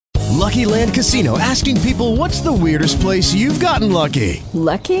Lucky Land Casino, asking people, what's the weirdest place you've gotten lucky?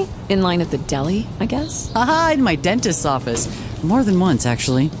 Lucky? In line at the deli, I guess? Aha, in my dentist's office. More than once,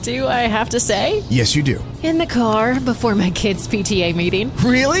 actually. Do I have to say? Yes, you do. In the car before my kids' PTA meeting.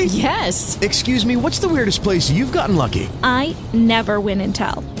 Really? Yes. Excuse me, what's the weirdest place you've gotten lucky? I never win and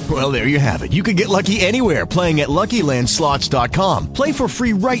tell. Well, there you have it. You can get lucky anywhere, playing at LuckyLandSlots.com. Play for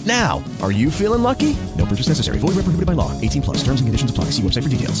free right now. Are you feeling lucky? No purchase necessary. Void where prohibited by law. 18 plus. Terms and conditions apply. See website for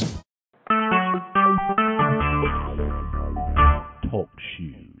details. Talk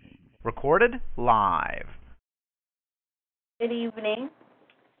shoes. Recorded live. Good evening,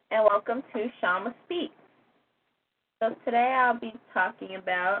 and welcome to SHAMMAH Speaks. So today I'll be talking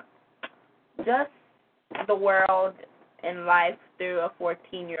about just the world and life through a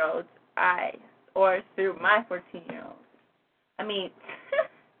 14-year-old's eyes, or through my 14-year-old.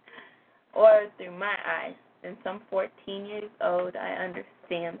 Or through my eyes. Since I'm 14 years old, I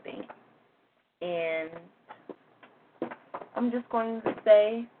understand things. And I'm just going to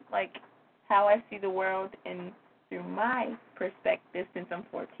say, how I see the world and through my perspective since I'm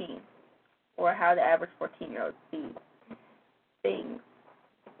 14, or how the average 14-year-old sees things.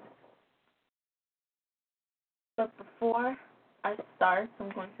 But before I start, I'm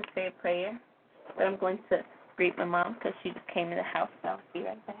going to say a prayer. But I'm going to greet my mom because she just came in the house, so I'll be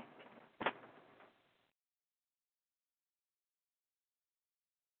right back.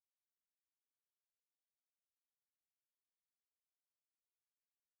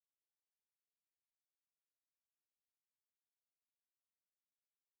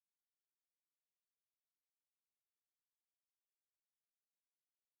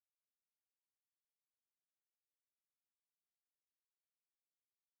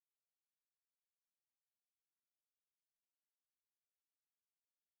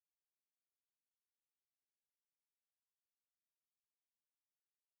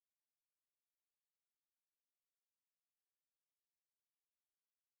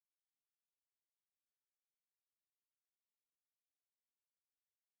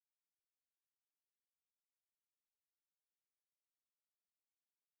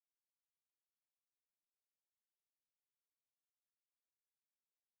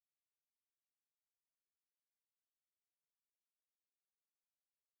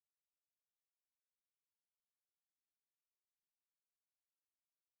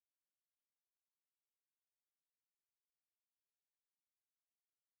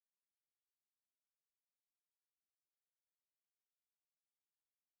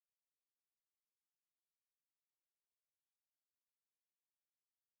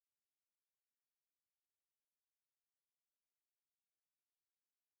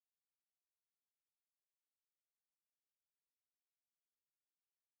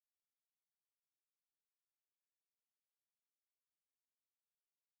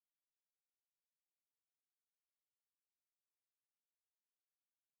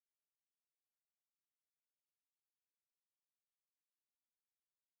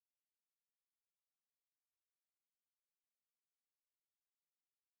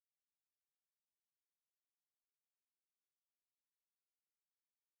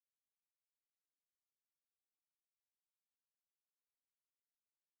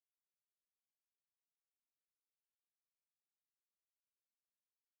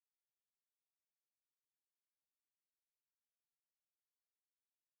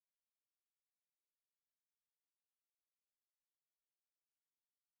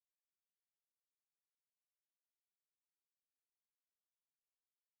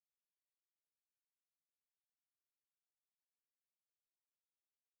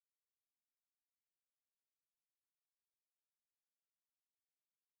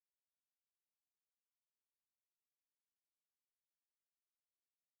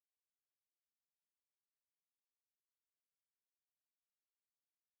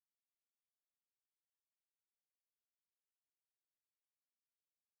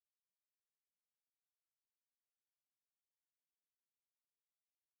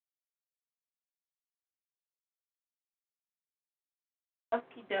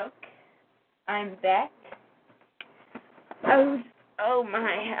 Okie doke. I'm back. I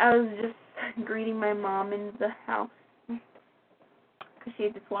was just greeting my mom in the house because she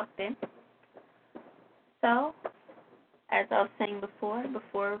had just walked in. So, as I was saying before I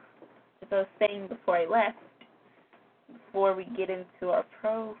left, before we get into our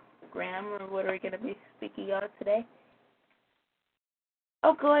program, or what are we going to be speaking on today,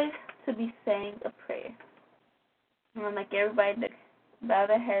 I'm going to be saying a prayer. I'm going to make everybody bow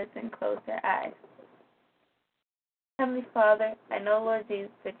their heads and close their eyes. Heavenly Father, I know, Lord Jesus,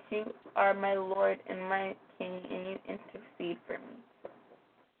 that you are my Lord and my King, and you intercede for me.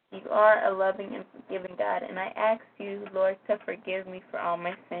 You You are a loving and forgiving God, and I ask you, Lord, to forgive me for all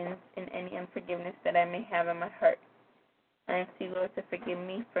my sins and any unforgiveness that I may have in my heart. I ask you, Lord, to forgive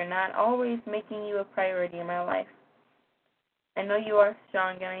me for not always making you a priority in my life. I know you are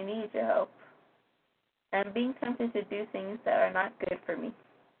strong, and I need your help. I'm being tempted to do things that are not good for me.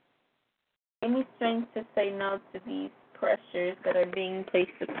 Give me strength to say no to these pressures that are being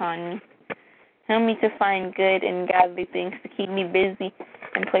placed upon me. Help me to find good and godly things to keep me busy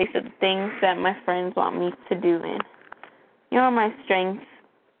in place of the things that my friends want me to do in. You are my strength,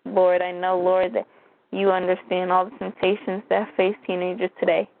 Lord. I know, Lord, that you understand all the temptations that face teenagers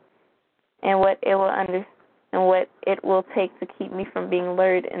today and what it will take to keep me from being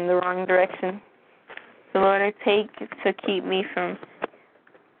lured in the wrong direction. So, Lord, I take to keep me from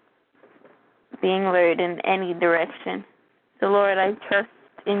being lured in any direction. So, Lord, I trust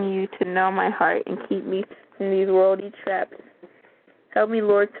in you to know my heart and keep me from these worldly traps. Help me,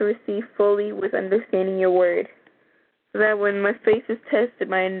 Lord, to receive fully with understanding your word, so that when my faith is tested,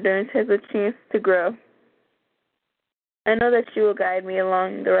 my endurance has a chance to grow. I know that you will guide me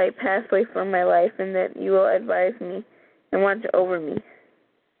along the right pathway for my life, and that you will advise me and watch over me.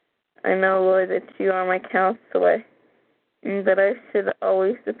 I know, Lord, that you are my counselor, and that I should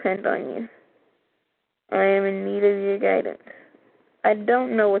always depend on you. I am in need of your guidance. I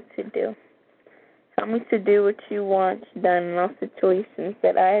don't know what to do. Help me to do what you want done in all situations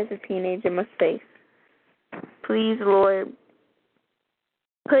that I as a teenager must face. Please, Lord,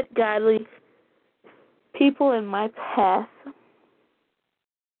 put godly people in my path.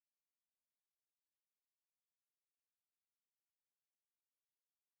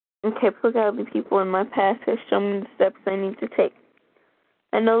 Put godly people in my path to show me the steps I need to take.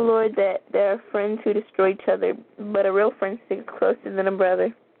 I know, Lord, that there are friends who destroy each other, but a real friend sticks closer than a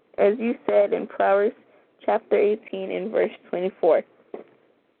brother, as you said in Proverbs chapter 18 and verse 24.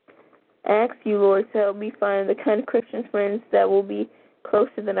 I ask you, Lord, to help me find the kind of Christian friends that will be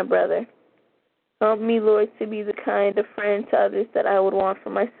closer than a brother. Help me, Lord, to be the kind of friend to others that I would want for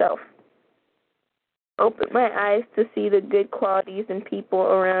myself. Open my eyes to see the good qualities in people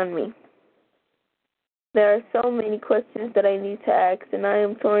around me. There are so many questions that I need to ask, and I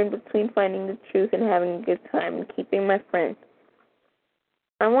am torn between finding the truth and having a good time and keeping my friends.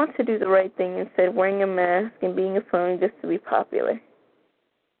 I want to do the right thing instead of wearing a mask and being a phony just to be popular.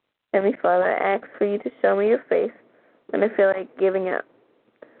 Heavenly Father, I ask for you to show me your face when I feel like giving up.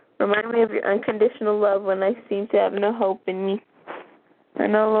 Remind me of your unconditional love when I seem to have no hope in me. I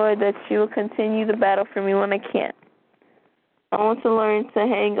know, Lord, that you will continue the battle for me when I can't. I want to learn to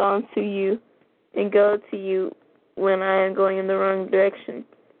hang on to you and go to you when I am going in the wrong direction.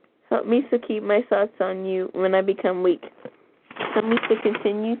 Help me to keep my thoughts on you when I become weak. Help me to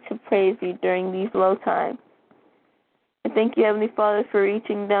continue to praise you during these low times. I thank you, Heavenly Father, for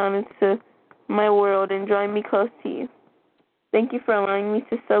reaching down into my world and drawing me close to you. Thank you for allowing me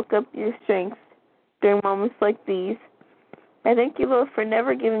to soak up your strength during moments like these. I thank you, Lord, for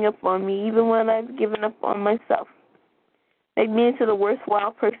never giving up on me, even when I've given up on myself. Make me into the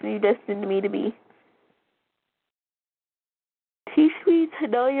worthwhile person you destined me to be. Teach me to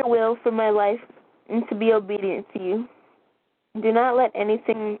know your will for my life and to be obedient to you. Do not let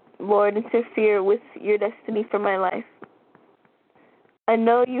anything, Lord, interfere with your destiny for my life. I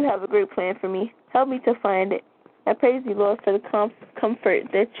know you have a great plan for me. Help me to find it. I praise you, Lord, for the comfort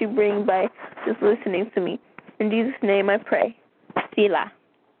that you bring by just listening to me. In Jesus' name I pray. Selah.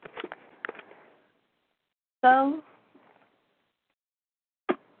 So,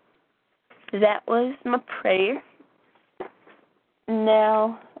 that was my prayer.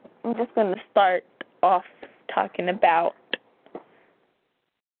 Now, I'm just going to start off talking about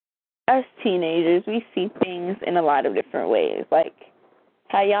us teenagers. We see things in a lot of different ways. Like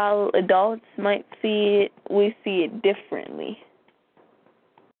how y'all adults might see it, we see it differently.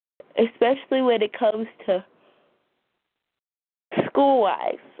 Especially when it comes to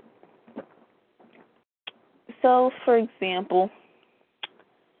school-wise. So, for example,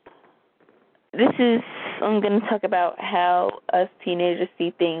 I'm going to talk about how us teenagers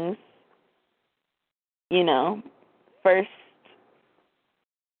see things, first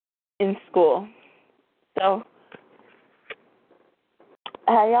in school. So,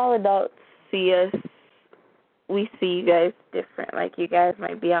 how y'all adults see us, we see you guys different. Like, you guys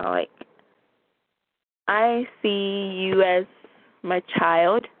might be all like, I see you as my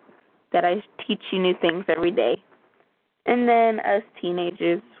child, that I teach you new things every day. And then us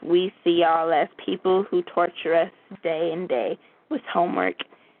teenagers, we see y'all as people who torture us day and day with homework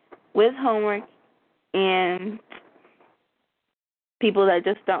and people that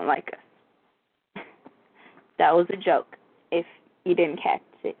just don't like us. That was a joke if you didn't catch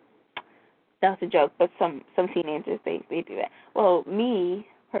it. That's a joke, but some teenagers, they do that. Well, me,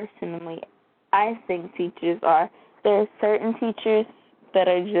 personally, I think there are certain teachers that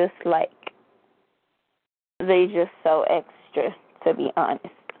are just like, they just so extra, to be honest.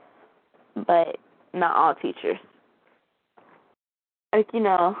 But not all teachers. Like,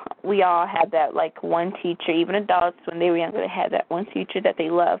 we all had that, like, one teacher, even adults, when they were younger, they had that one teacher that they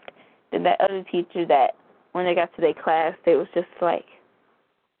loved. Then that other teacher that, when they got to their class, they was just like,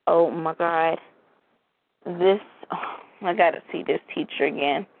 oh, my God, I got to see this teacher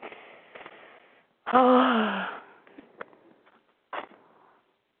again. Oh,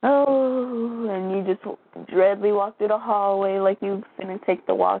 and you just dreadfully walk through the hallway like you finna take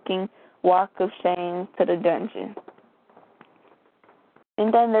the walk of shame to the dungeon.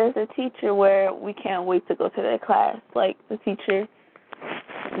 And then there's a teacher where we can't wait to go to that class. Like, the teacher,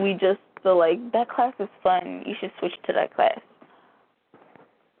 we just feel like, that class is fun. You should switch to that class.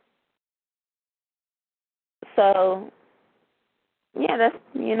 So, yeah, that's,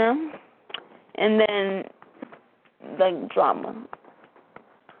 And then, like, drama.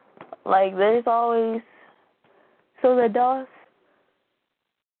 Like, there's always, so the adults,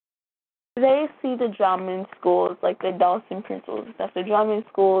 they see the drama in schools, like the adults and principals and stuff. The drama in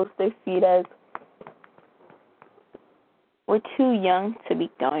schools, they see it as, we're too young to be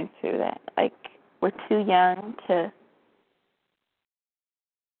going through that. Like, we're too young to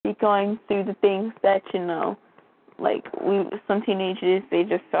be going through the things that, like, some teenagers, they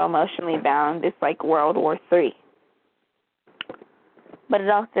just so emotionally bound. It's like World War III. But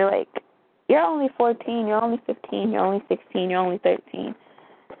adults, they're like, you're only 14, you're only 15, you're only 16, you're only 13.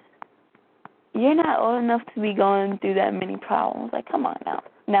 You're not old enough to be going through that many problems. Like, come on now.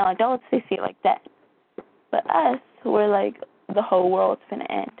 Now, adults, they see it like that. But us, we're like, the whole world's finna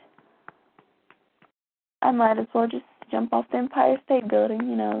end. I might as well just jump off the Empire State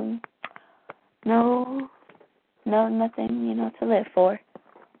Building, No, nothing, to live for.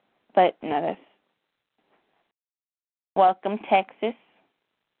 But, no, that's... Welcome, Texas.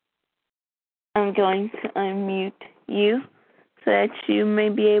 I'm going to unmute you so that you may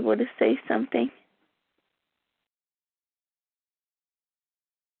be able to say something.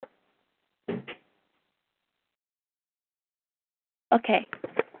 Okay.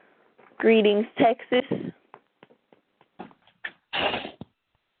 Greetings, Texas.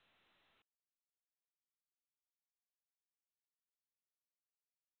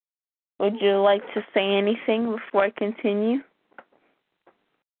 Would you like to say anything before I continue?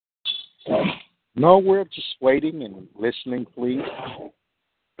 No, we're just waiting and listening, please.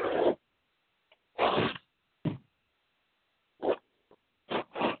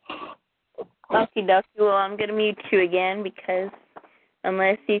 Okie dokie. Well, I'm going to mute you again because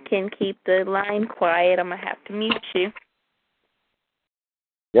unless you can keep the line quiet, I'm going to have to mute you.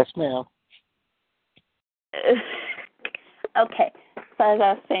 Yes, ma'am. Okay. So as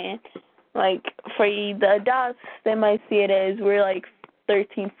I was saying, like, for the adults, they might see it as we're like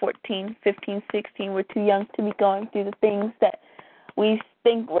 13, 14, 15, 16. We're too young to be going through the things that we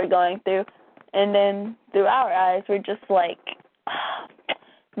think we're going through. And then through our eyes, we're just like, oh,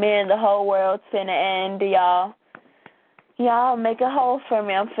 man, the whole world's finna end, y'all. Y'all make a hole for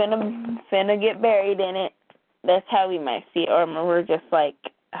me. I'm finna get buried in it. That's how we might see it. Or we're just like,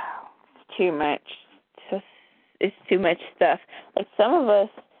 oh, it's too much. It's too much stuff. Like, some of us,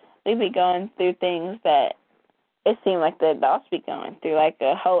 we be going through things that it seems like the adults be going through, like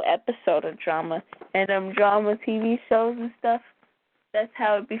a whole episode of drama and drama TV shows and stuff. That's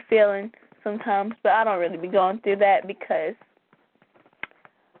how it be feeling sometimes. But I don't really be going through that because,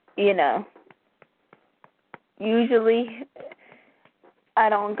 usually I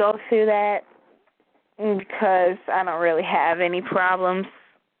don't go through that because I don't really have any problems.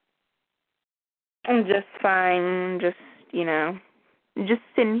 I'm just fine, just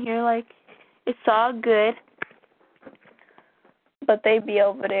sitting here like it's all good. But they be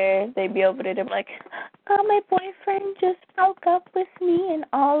over there, they're like, oh, my boyfriend just broke up with me and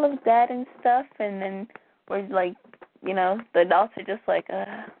all of that and stuff. And then we're like, the adults are just like,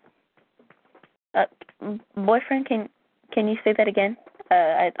 boyfriend, can you say that again?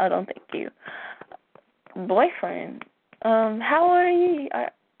 I don't think you. Boyfriend, how old are you?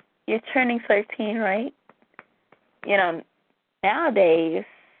 You're turning 13, right? Nowadays,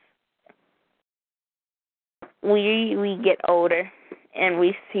 we get older and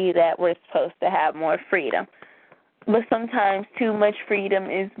we see that we're supposed to have more freedom. But sometimes too much freedom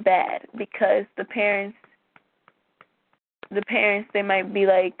is bad because the parents, they might be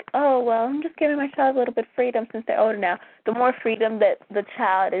like, oh, well, I'm just giving my child a little bit of freedom since they're older now. The more freedom that the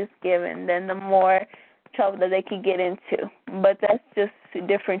child is given, then the more trouble that they could get into. But that's just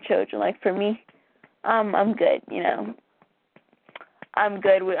different children. Like for me, I'm good, you know. I'm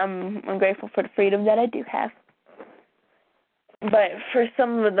good. I'm grateful for the freedom that I do have. But for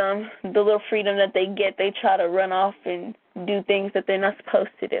some of them, the little freedom that they get, they try to run off and do things that they're not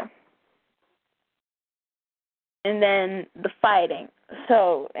supposed to do. And then the fighting.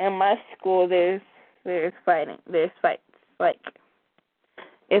 So in my school, there's fighting. There's fights. Like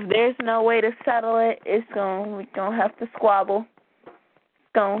if there's no way to settle it, we're gonna have to squabble.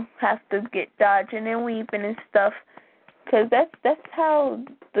 It's gonna have to get dodging and weeping and stuff. Cause that's how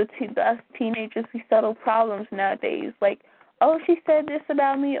us teenagers, we settle problems nowadays. Like, oh, she said this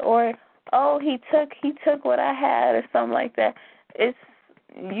about me, or oh, he took what I had, or something like that.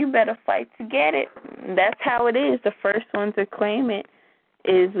 You better fight to get it. That's how it is. The first one to claim it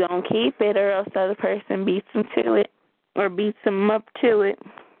is gonna keep it, or else the other person beats them to it, or beats them up to it.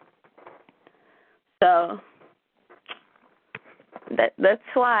 So that's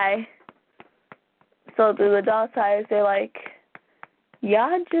why. So the adult side, they're like,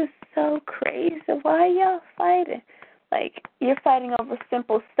 y'all just so crazy. Why y'all fighting? Like, you're fighting over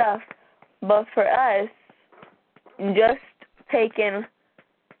simple stuff. But for us, just taking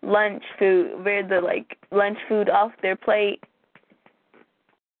lunch food lunch food off their plate,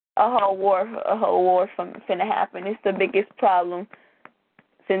 a whole war finna happen. It's the biggest problem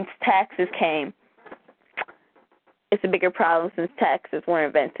since taxes came. It's a bigger problem since taxes were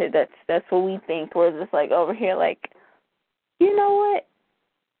invented. That's what we think. We're just like over here like, you know what?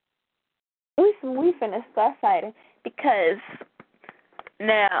 We finna start fighting because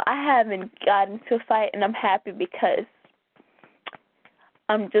now I haven't gotten into a fight, and I'm happy because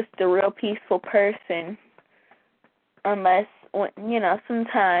I'm just a real peaceful person. Unless,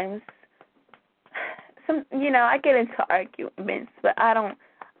 sometimes, I get into arguments, but I don't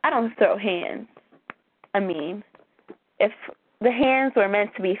throw hands. I mean, if the hands were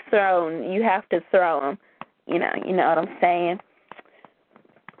meant to be thrown, you have to throw them. You know what I'm saying?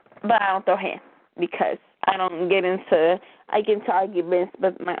 But I don't throw hands because I get into arguments,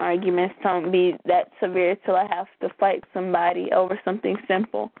 but my arguments don't be that severe till I have to fight somebody over something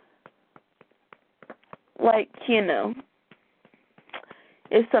simple. Like,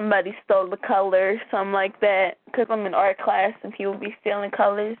 if somebody stole the color, something like that, because I'm in art class and people be stealing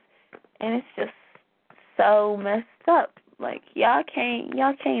colors, and it's just so messed up. Like, y'all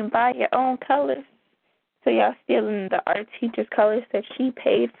can't buy your own colors, so y'all stealing the art teacher's colors that she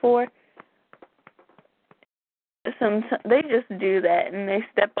paid for. Sometimes they just do that, and they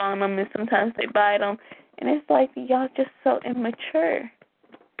step on them, and sometimes they bite them, and it's like, y'all just so immature.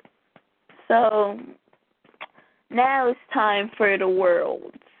 So now it's time for the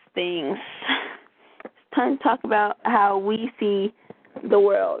world's things. It's time to talk about how we see the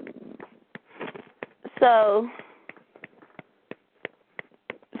world. So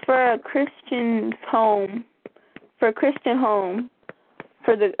for a Christian home, for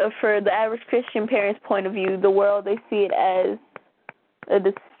the average Christian parent's point of view, the world, they see it as a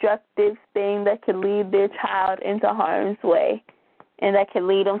destructive thing that could lead their child into harm's way, and that could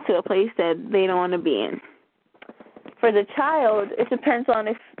lead them to a place that they don't want to be in. For the child, it depends on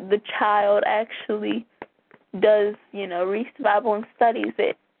if the child actually does, reads the Bible and studies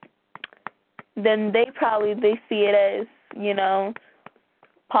it. Then they see it as,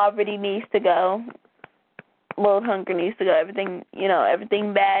 poverty needs to go, world hunger needs to go, everything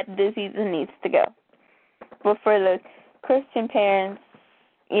bad, diseases needs to go. But for the Christian parents,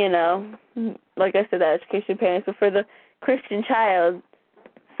 like I said, the education parents, but for the Christian child,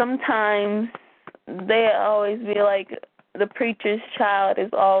 sometimes they always be like the preacher's child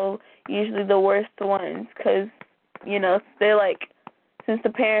is usually the worst ones because, they're like, since the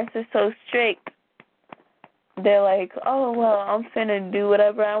parents are so strict, they're like, oh, well, I'm finna do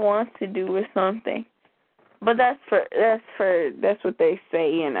whatever I want to do or something. But that's what they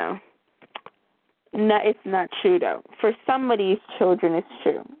say, No, it's not true though. For somebody's children, it's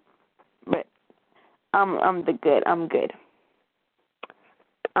true. But I'm good. I'm good.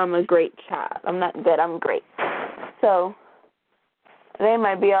 I'm a great child. I'm not good. I'm great. So they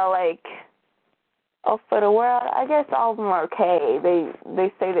might be all like, oh, for the world, I guess all of them are okay. They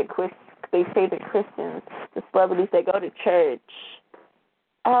say that Christians, the celebrities, they go to church.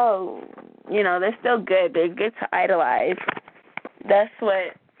 Oh, they're still good. They're good to idolize. That's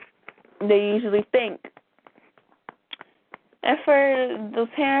what they usually think. And for the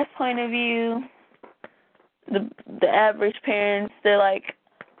parents' point of view, the average parents, they're like,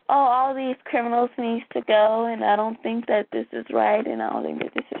 oh, all these criminals needs to go, and I don't think that this is right, and I don't think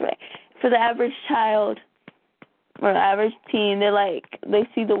that this is right. For the average child or average teen, they're like, they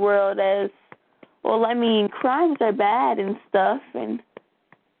see the world as, well, I mean, crimes are bad and stuff, and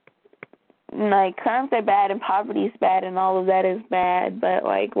like, crimes are bad and poverty is bad and all of that is bad, but,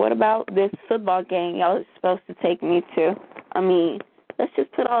 like, what about this football game y'all are supposed to take me to? I mean, let's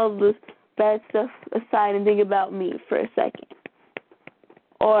just put all of this bad stuff aside and think about me for a second.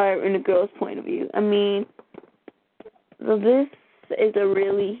 Or in a girl's point of view. I mean, this is a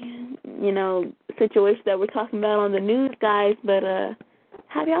really, situation that we're talking about on the news, guys, but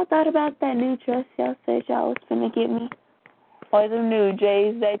have y'all thought about that new dress y'all said y'all was finna get me? Or the new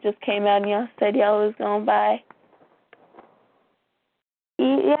J's that just came out and y'all said y'all was going to buy?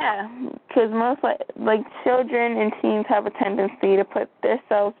 Yeah, because most, like, children and teens have a tendency to put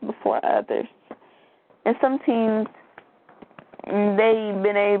themselves before others. And some teens,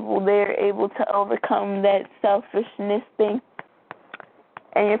 they're able to overcome that selfishness thing.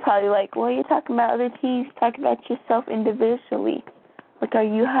 And you're probably like, well, you're talking about other teens, talking about yourself individually. Like, are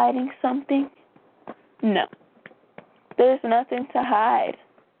you hiding something? No. There's nothing to hide.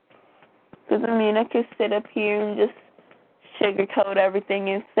 Because, I mean, I could sit up here and just sugarcoat everything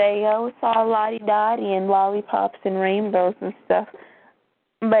and say, oh, it's all lottie-dottie and lollipops and rainbows and stuff.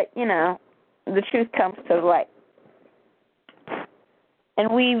 But, the truth comes to the light.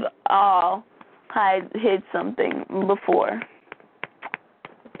 And we've all hid something before.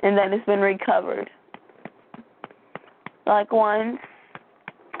 And then it's been recovered. Like once,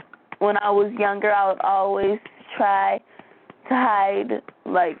 when I was younger, I would always try to hide,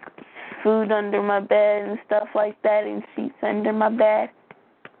 like, food under my bed and stuff like that and sheets under my bed.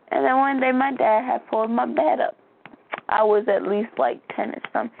 And then one day my dad had pulled my bed up. I was at least like 10 or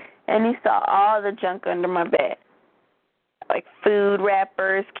something. And he saw all the junk under my bed. Like food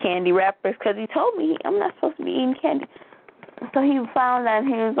wrappers, candy wrappers, because he told me I'm not supposed to be eating candy. So he found that and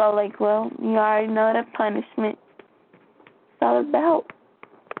he was all like, well, you already know that punishment. It's all about.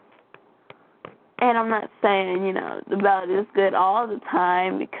 And I'm not saying, the belt is good all the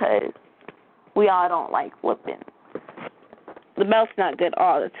time because we all don't like whooping. The belt's not good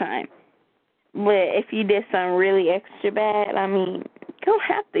all the time. But if you did something really extra bad, I mean, you don't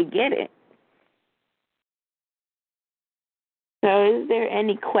have to get it. So is there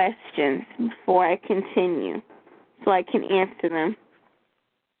any questions before I continue so I can answer them?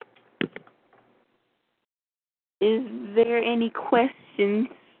 Is there any questions?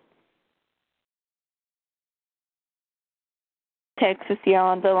 Texas, you're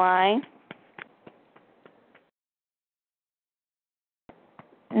on the line.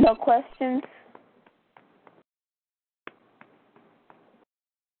 No questions?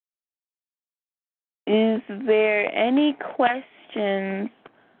 Is there any questions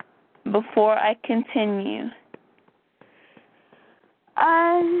before I continue?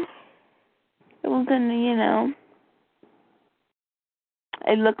 It was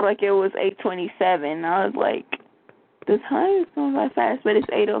it looked like it was 8:27. I was like, the time is going by fast, but it's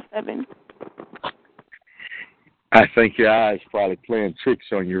 8:07. I think your eyes probably playing tricks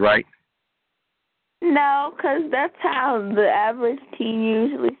on you, right? No, because that's how the average teen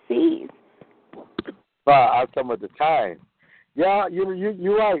usually sees. I'm talking about the time. Yeah,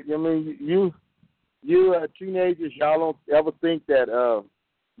 you're right. I mean, you teenagers, y'all don't ever think that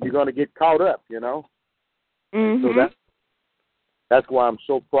you're going to get caught up, Mm-hmm. So that's why I'm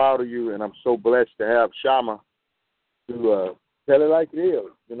so proud of you, and I'm so blessed to have SHAMMAH to tell it like it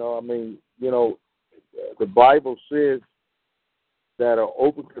is. The Bible says that an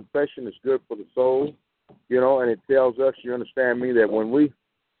open confession is good for the soul, and it tells us, you understand me, that when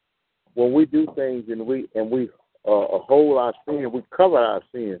we do things and we hold our sin, we cover our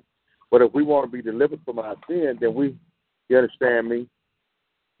sin. But if we want to be delivered from our sin, then you understand me,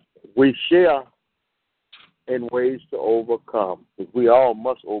 we share in ways to overcome. Because we all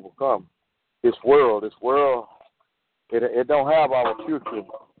must overcome this world. This world, it don't have our future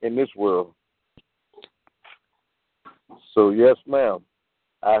in this world. So, yes, ma'am,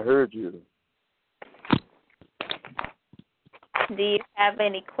 I heard you. Do you have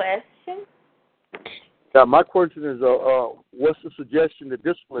any questions? Now, my question is, what's the suggestion to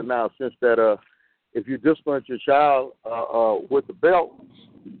discipline now, since that if you discipline your child with the belt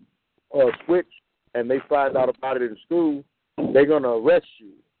or switch and they find out about it in school, they're going to arrest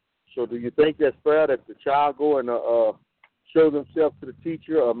you. So do you think that's fair that the child go and show themselves to the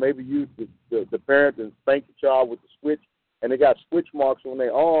teacher, or maybe you, the parent, and spank the child with the switch, and they got switch marks on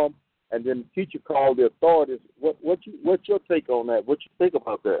their arm, and then the teacher called the authorities? What's your take on that? What you think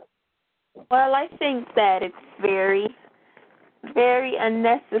about that? Well, I think that it's very, very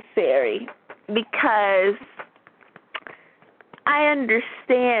unnecessary, because I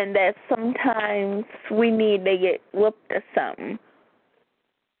understand that sometimes we need to get whooped or something.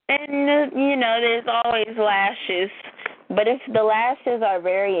 And, there's always lashes. But if the lashes are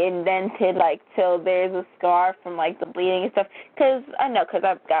very indented, like till there's a scar from, like, the bleeding and stuff, because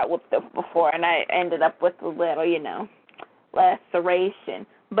I've got whipped up before and I ended up with a little, laceration.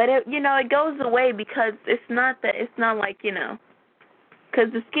 But, it goes away because it's not like,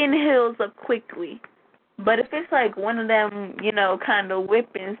 because the skin heals up quickly. But if it's like one of them, kind of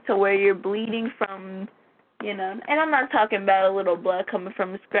whippings to where you're bleeding from, and I'm not talking about a little blood coming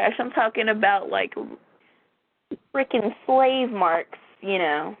from a scratch. I'm talking about, like, freaking slave marks,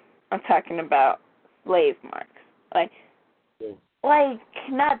 I'm talking about slave marks. Like,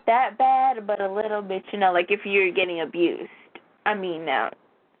 not that bad, but a little bit, like if you're getting abused. I mean, now.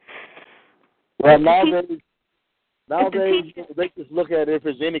 Well, nowadays, they just look at it if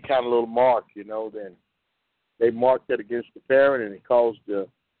there's any kind of little mark, then they mark that against the parent, and it causes the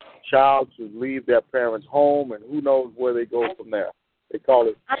child to leave their parent's home, and who knows where they go from there. They call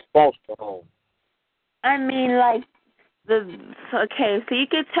it foster home. I mean, like, so you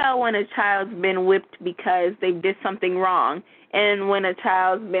could tell when a child's been whipped because they did something wrong, and when a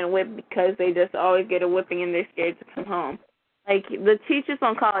child's been whipped because they just always get a whipping and they're scared to come home. Like, the teachers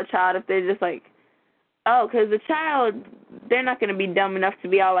don't call a child if they're just like, because the child, they're not going to be dumb enough to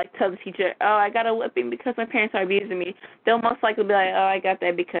be all like, tell the teacher, I got a whipping because my parents are abusing me. They'll most likely be like, I got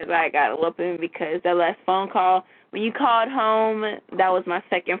that because I got a whipping because that last phone call, when you called home, that was my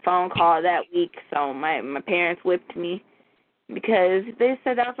second phone call that week, so my parents whipped me because they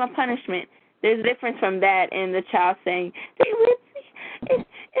said that was my punishment. There's a difference from that and the child saying, they whipped me and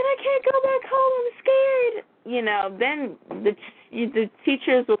I can't go back home, I'm scared. Then the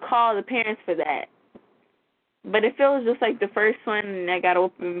teachers will call the parents for that. But if it was just like the first one and I got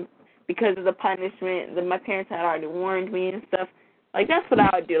open because of the punishment that my parents had already warned me and stuff, like that's what I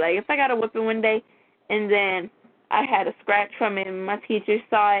would do. Like if I got a whipping one day and then I had a scratch from it and my teacher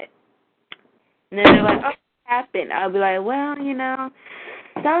saw it and then they're like, what happened? I'll be like, well,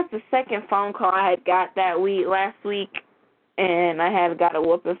 that was the second phone call I had got last week and I had got a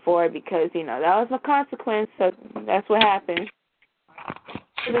whooping for it because, that was my consequence, so that's what happened.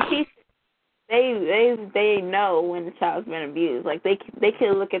 So the teacher, they know when the child's been abused. Like they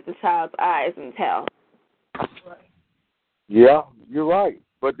can look at the child's eyes and tell. Yeah, you're right.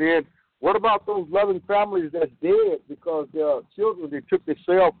 But then, what about those loving families that's dead because their children, they took their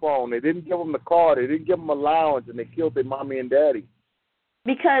cell phone, they didn't give them the car, they didn't give them allowance, and they killed their mommy and daddy?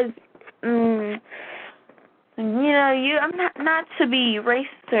 Because, I'm not to be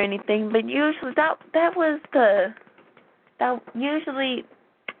racist or anything, but usually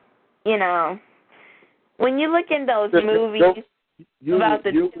usually, when you look in those movies about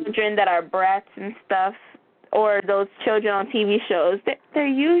the children that are brats and stuff, or those children on TV shows, they're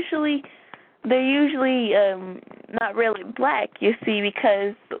usually not really black, you see,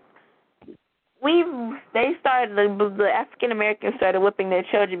 because the African Americans started whipping their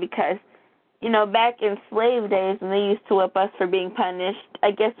children because, back in slave days when they used to whip us for being punished,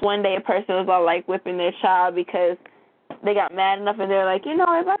 I guess one day a person was all like whipping their child because they got mad enough and they're like,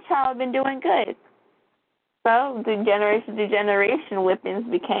 my child been doing good. So the generation to generation whippings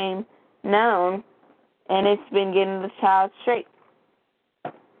became known, and it's been getting the child straight.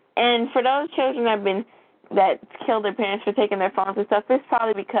 And for those children that killed their parents for taking their phones and stuff, it's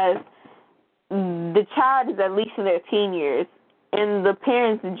probably because the child is at least in their teen years, and the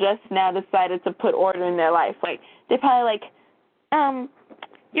parents just now decided to put order in their life. Like, they're probably like,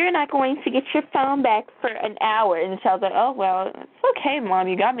 you're not going to get your phone back for an hour. And the child's like, oh, well, it's okay, Mom,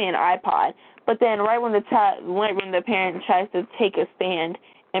 you got me an iPod. But then right when the parent tries to take a stand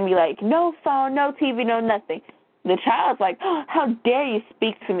and be like, no phone, no TV, no nothing, the child's like, oh, how dare you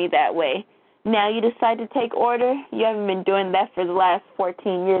speak to me that way? Now you decide to take order? You haven't been doing that for the last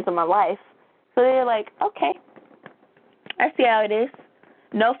 14 years of my life. So they're like, okay, I see how it is.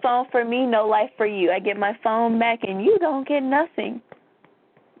 No phone for me, no life for you. I get my phone back and you don't get nothing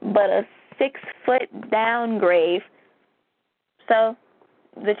but a 6-foot down grave. So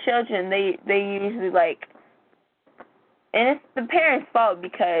the children, they usually like, and it's the parents' fault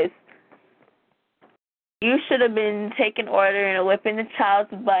because you should have been taking order and whipping the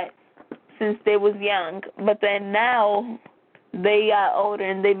child's butt since they was young. But then now they got older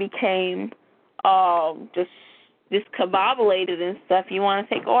and they became just discombobulated and stuff. You want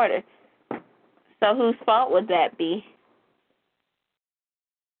to take order. So whose fault would that be?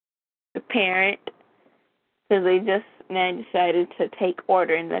 The parent, because they just now decided to take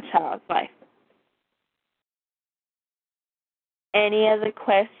order in the child's life. Any other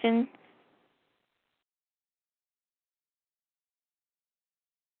questions?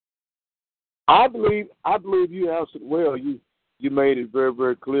 I believe you answered well. You you made it very,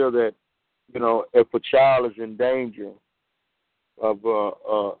 very clear that, if a child is in danger of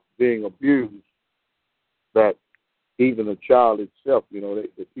being abused, that even the child itself, the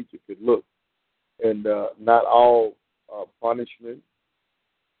teacher could look. And not all punishment,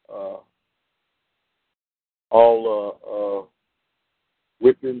 all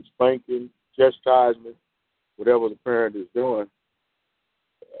whipping, spanking, chastisement, whatever the parent is doing,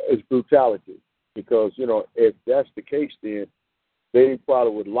 is brutality. Because, if that's the case, then they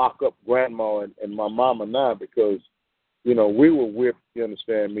probably would lock up grandma and my mama now because, we were whipped, you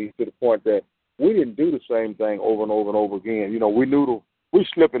understand me, to the point that we didn't do the same thing over and over and over again. We knew we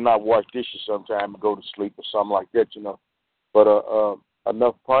slip and not wash dishes sometime and go to sleep or something like that, But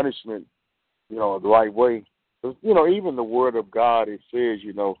enough punishment, the right way. Even the word of God, it says,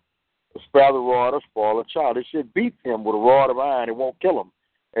 spare the rod or spoil a child. It should beat him with a rod of iron. It won't kill him.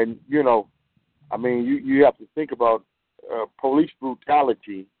 And, you have to think about police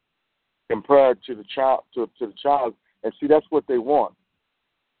brutality compared to the child, to the child. And see, that's what they want.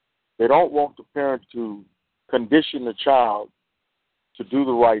 They don't want the parent to condition the child to do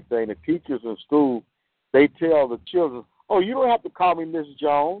the right thing. The teachers in school, they tell the children, oh, you don't have to call me Miss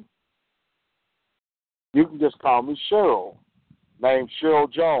Jones. You can just call me Cheryl, named Cheryl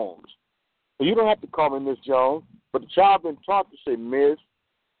Jones. So you don't have to call me Miss Jones. But the child been taught to say Miss,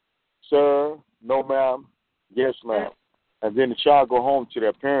 Sir, no ma'am, yes ma'am. And then the child go home to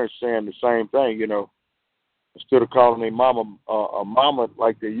their parents saying the same thing, Instead of calling their mama a mama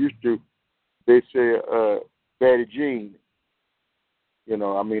like they used to, they say Daddy Jean.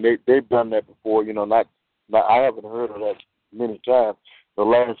 They've done that before, not I haven't heard of that many times. The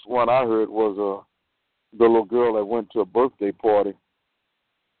last one I heard was the little girl that went to a birthday party,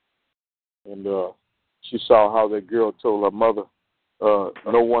 and she saw how that girl told her mother,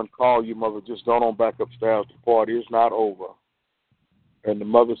 no one called you, mother, just go on back upstairs, the party is not over. And the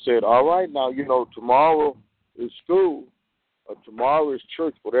mother said, all right, now, tomorrow is school, or tomorrow is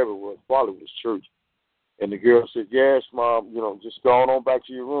church, whatever it was, probably was church. And the girl said, yes, Mom, just go on back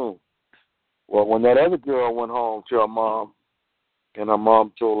to your room. Well, when that other girl went home to her mom, and her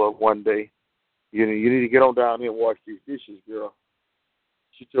mom told her one day, you need to get on down here and wash these dishes, girl.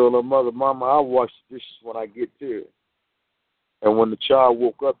 She told her mother, Mama, I'll wash the dishes when I get to it. And when the child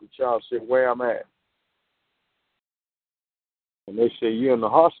woke up, the child said, where I'm at. And they said, you're in the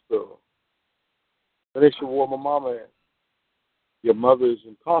hospital. And they said, where my mama at? Your mother is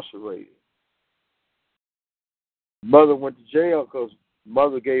incarcerated. Mother went to jail because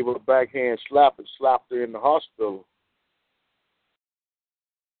mother gave her a backhand slap and slapped her in the hospital.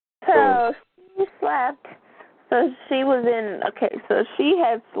 So she slapped. So she was in, so she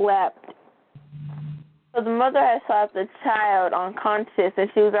had slapped. So the mother had slapped the child unconscious and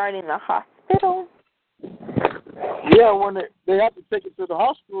she was already in the hospital. Yeah, when they have to take her to the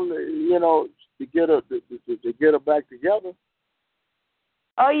hospital, to get her back together.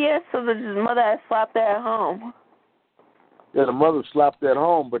 Oh, yeah, so the mother had slapped her at home. Yeah, the mother slapped her at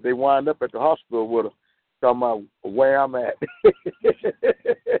home, but they wind up at the hospital with her, talking about where I'm at.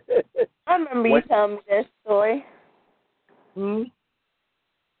 I remember you telling me that story. Hmm?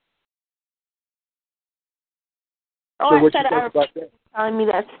 Oh, so I what said you I think about that? telling me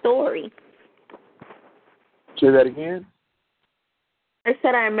that story. Say that again? I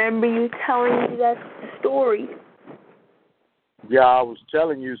said I remember you telling me that story. Yeah, I was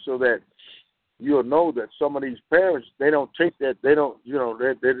telling you so that you'll know that some of these parents, they don't take that, they don't,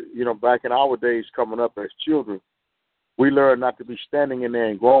 back in our days coming up as children, we learned not to be standing in there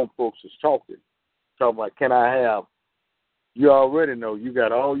and grown folks is talking about, can I have? You already know you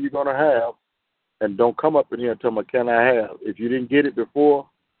got all you're going to have, and don't come up in here and tell me, can I have? If you didn't get it before,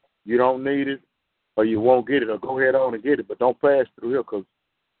 you don't need it, or you won't get it, or go ahead on and get it, but don't pass through here because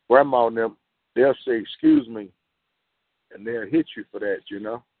grandma and them, they'll say, excuse me, and they'll hit you for that,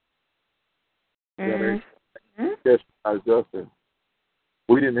 Mm-hmm. That's us, and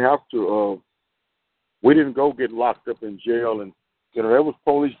we didn't have to, we didn't go get locked up in jail, and, there was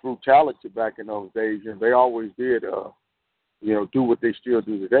police brutality back in those days, and they always did, do what they still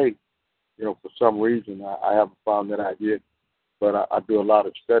do today. For some reason, I haven't found that out yet, but I do a lot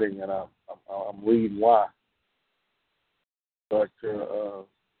of studying, and I'm reading why. But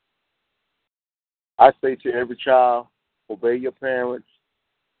I say to every child, obey your parents.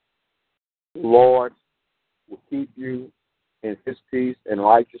 The Lord will keep you in his peace and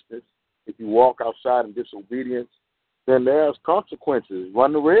righteousness. If you walk outside in disobedience, then there's consequences.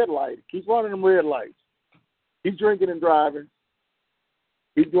 Run the red light. Keep running them red lights. Keep drinking and driving.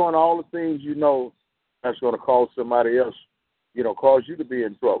 Keep doing all the things that's going to cause somebody else, cause you to be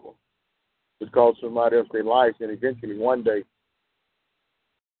in trouble. It cause somebody else their life, and eventually one day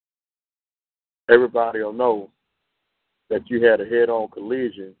everybody will know that you had a head-on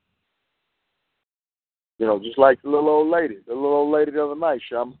collision. You know, just like the little old lady the other night,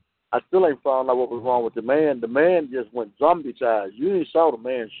 Shamma. I still ain't found out what was wrong with the man. The man just went zombie-tized. You didn't saw the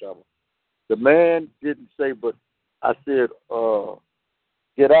man, Shamma. The man didn't say, but I said,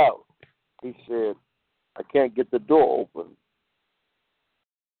 get out. He said, I can't get the door open.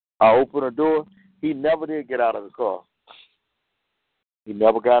 I opened the door. He never did get out of the car. He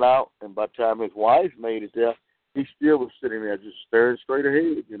never got out, and by the time his wife made it there, he still was sitting there just staring straight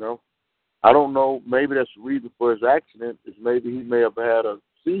ahead, you know. I don't know, maybe that's the reason for his accident, is maybe he may have had a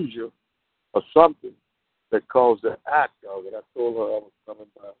seizure or something that caused the act of it. I told her I was coming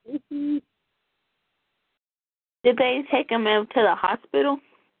by. Did they take him to the hospital?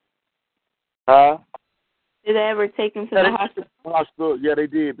 Huh? Did they ever take him to the hospital? Yeah, they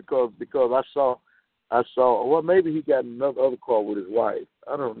did because I saw. Well, maybe he got another call with his wife.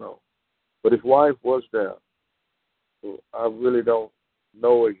 I don't know, but his wife was there. So I really don't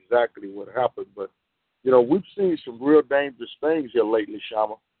know exactly what happened, but you know, we've seen some real dangerous things here lately,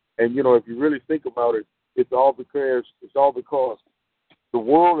 Shamma. And you know, if you really think about it, it's all because the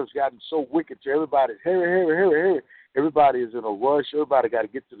world has gotten so wicked to everybody. Hurry. Everybody is in a rush. Everybody got to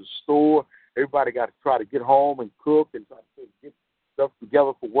get to the store. Everybody got to try to get home and cook and try to get stuff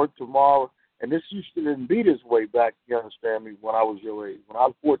together for work tomorrow. And this used to didn't be this way back, you understand me, when I was your age. When I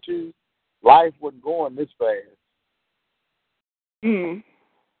was 14, life wasn't going this fast. Mm.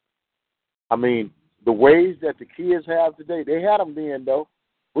 I mean, the ways that the kids have today, they had them then, though.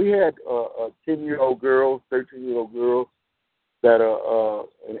 We had 10-year-old girls, 13-year-old girls that are,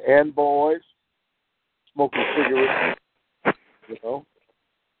 and boys smoking cigarettes, you know.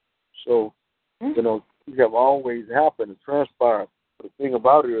 So, you know, things have always happened and transpired. But the thing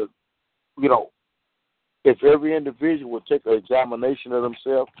about it is, you know, if every individual would take an examination of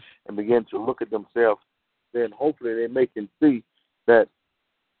themselves and begin to look at themselves, then hopefully they can see that,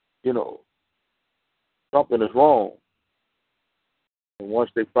 you know, something is wrong. And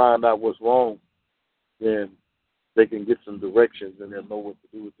once they find out what's wrong, then they can get some directions and they'll know what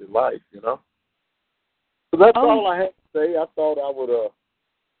to do with their life, you know. So that's all I had to say. I thought I would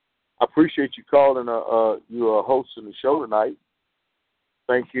I appreciate you calling you hosting the show tonight.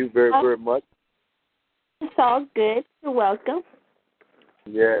 Thank you very, very much. It's all good. You're welcome.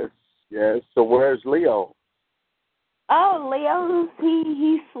 Yes. So where's Leo? Oh, Leo,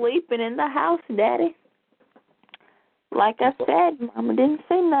 he's sleeping in the house, Daddy. Like I said, Mama didn't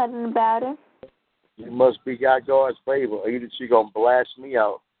say nothing about him. You must be got God's favor. Either she gonna blast me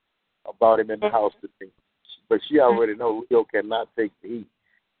out about him in the house today, but she already know Leo cannot take the heat.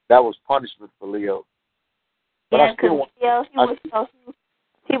 That was punishment for Leo. But yeah, because Leo,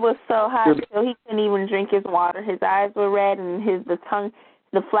 he was so hot, so he couldn't even drink his water. His eyes were red, and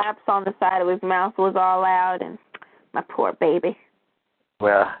the flaps on the side of his mouth was all out, and my poor baby.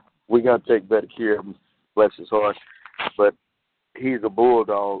 Well, we're going to take better care of him, bless his heart. But he's a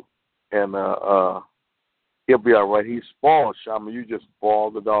bulldog, and he'll be all right. He's spoiled, Shamma. You just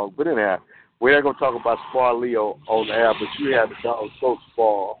spoiled the dog. But anyhow, we're not going to talk about spoiled Leo on the air, but you had the dog so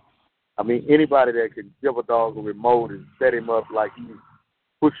spoiled. I mean, anybody that could give a dog a remote and set him up like he's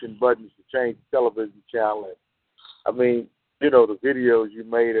pushing buttons to change the television channel. I mean, you know, the videos you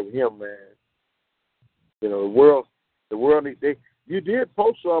made of him, man. You know, the world, you did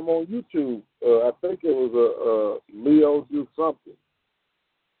post some on YouTube. I think it was Leo do something.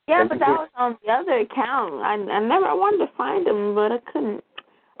 Yeah, but that was on the other account. I wanted to find him, but I couldn't.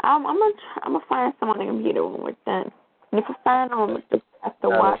 I'm gonna find some on the computer when we're done. And if I find him, I'm gonna have to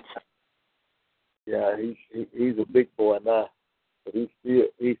watch. Yeah, he's a big boy now. But he's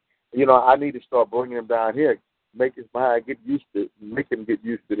you know, I need to start bringing him down here, make his mind make him get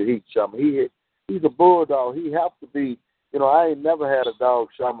used to the heat, Shamma. He's a bulldog. He has to be, you know, I ain't never had a dog,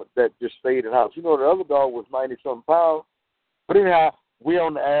 Shamma, that just stayed in the house. You know, the other dog was 90-something pounds. But anyhow, we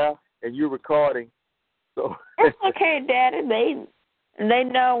on the air and you're recording. So it's okay, Daddy. They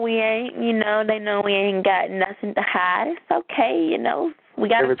know we ain't, you know, they know we ain't got nothing to hide. It's okay, you know. We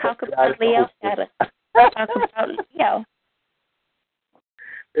got to talk about Leo. Got to talk about Leo.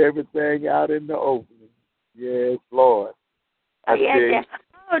 Everything out in the open. Yes, Lord. Yeah.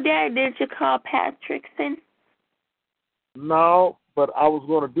 Oh, Dad, did you call Patrickson? No, but I was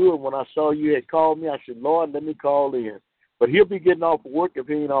going to do it when I saw you had called me. I said, Lord, let me call in. But he'll be getting off of work if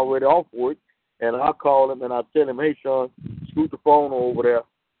he ain't already off work. And I'll call him and I'll tell him, hey, son, scoot the phone over there.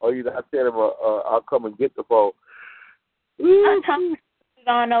 Or either I tell him I'll come and get the phone. I'll tell him to put it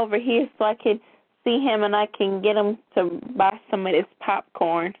on over here so I can see him and I can get him to buy some of this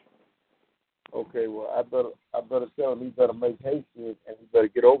popcorn. Okay, well, I better tell him he better make haste and he better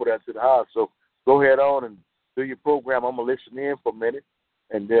get over there to the house. So go ahead on and do your program. I'm gonna listen in for a minute,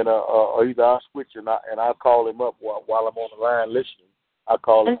 and then either I'll switch and I'll call him up while I'm on the line listening. I'll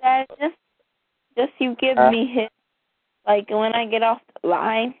call him. And just you give me his, like when I get off the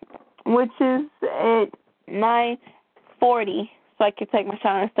line, which is at 9:40, so I can take my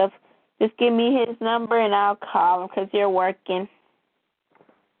shower and stuff. Just give me his number and I'll call him because you're working.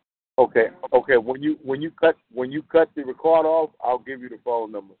 Okay. When you cut the record off, I'll give you the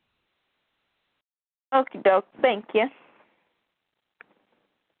phone number. Okie doke. Thank you.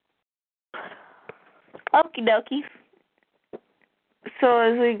 Okie dokie. So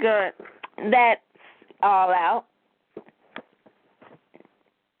as we got that's all out.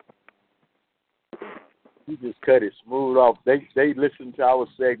 You just cut it smooth off. They listen to our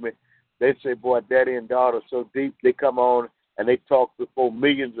segment. They say, boy, daddy and daughter are so deep. They come on and they talk before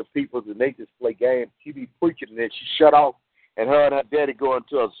millions of people and they just play games. She be preaching and then she shut off and her and her daddy go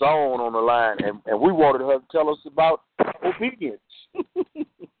into a zone on the line and we wanted her to tell us about obedience.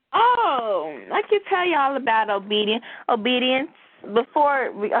 Oh, I can tell you all about obedience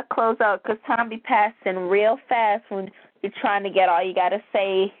before we close out because time be passing real fast when you're trying to get all you got to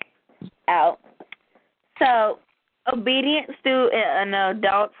say out. So, obedience through an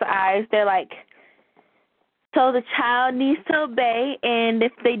adult's eyes, they're like, so the child needs to obey, and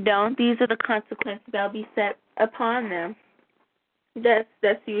if they don't, these are the consequences that will be set upon them.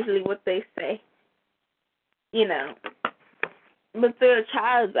 That's usually what they say, you know. But through a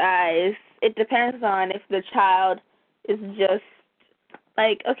child's eyes, it depends on if the child is just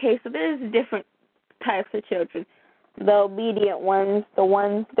like, okay, so there's different types of children. The obedient ones, the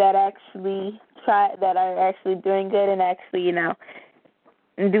ones that actually that are actually doing good and actually, you know,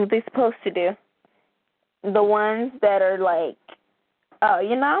 do what they're supposed to do. The ones that are like, oh,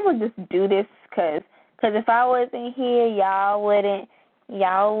 you know, I'm going to just do this because if I wasn't here, y'all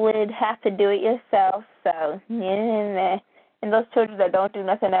would have to do it yourself. So, yeah. And those children that don't do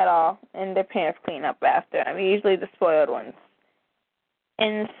nothing at all and their parents clean up after. I mean, usually the spoiled ones.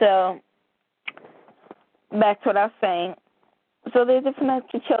 And so, back to what I was saying. So there's different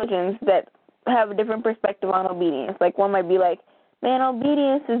types of children that have a different perspective on obedience. Like one might be like, man,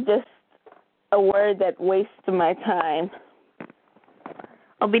 obedience is just a word that wastes my time.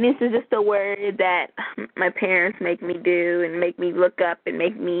 Obedience is just a word that my parents make me do and make me look up and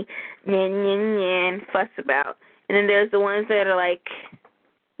make me and fuss about. And then there's the ones that are like,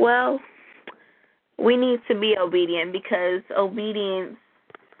 well, we need to be obedient because obedience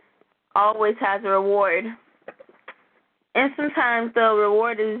always has a reward. And sometimes the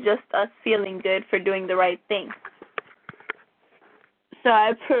reward is just us feeling good for doing the right thing. So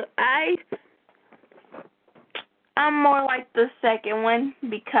I'm more like the second one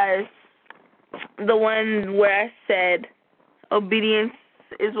because the one where I said obedience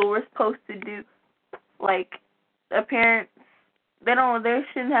is what we're supposed to do. Like a parent, they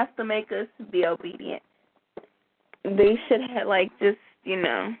shouldn't have to make us be obedient. They should have just, you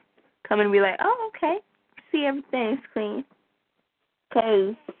know, come and be like, oh, okay. See, everything's clean.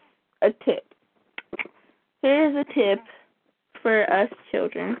 Because a tip. Here's a tip for us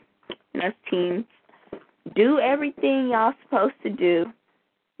children and us teens. Do everything y'all supposed to do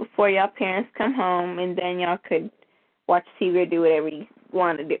before y'all parents come home, and then y'all could watch TV or do whatever you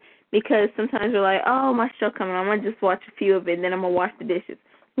want to do. Because sometimes you're like, oh, my show coming on. I'm going to just watch a few of it, and then I'm going to wash the dishes.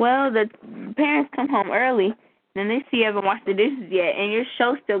 Well, the parents come home early, and they see you haven't washed the dishes yet, and your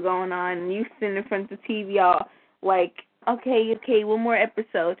show's still going on, and you sitting in front of the TV all like, okay, one more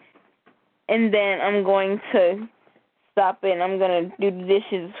episode. And then I'm going to stop it, and I'm going to do the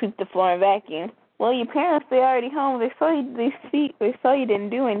dishes, sweep the floor, and vacuum. Well, your parents, they're already home. They saw you didn't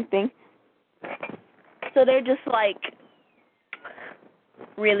do anything. So they're just like,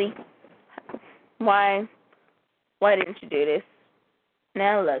 really? Why didn't you do this?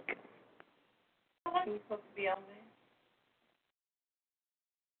 Now look. How long are you supposed to be on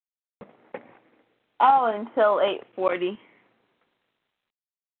there? Oh, until 8:40.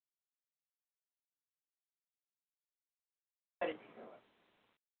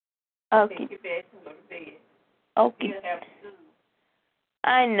 Okay. Take your bed and go to bed. Okay. You have food.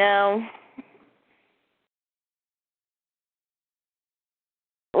 I know.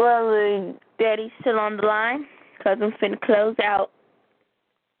 Well, Daddy's still on the line because I'm finna close out.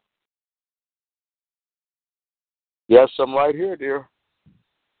 Yes, I'm right here, dear.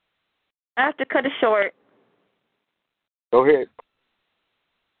 I have to cut it short. Go ahead.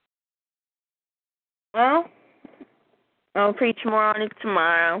 Well, I'll preach more on it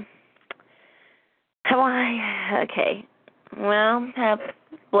tomorrow. Come on. Okay. Well, have a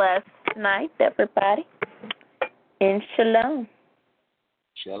blessed night, everybody. And shalom.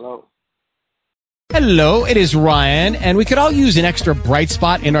 Shalom. Hello, it is Ryan, and we could all use an extra bright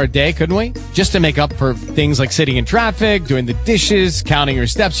spot in our day, couldn't we? Just to make up for things like sitting in traffic, doing the dishes, counting your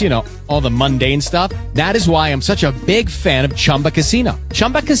steps, you know, all the mundane stuff. That is why I'm such a big fan of Chumba Casino.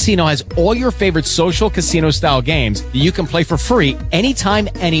 Chumba Casino has all your favorite social casino-style games that you can play for free anytime,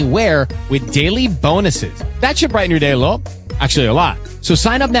 anywhere with daily bonuses. That should brighten your day a little. Actually, a lot. So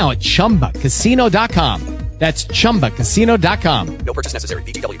sign up now at ChumbaCasino.com. That's ChumbaCasino.com. No purchase necessary.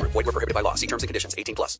 VGW Group. Void where prohibited by law. See terms and conditions. 18+.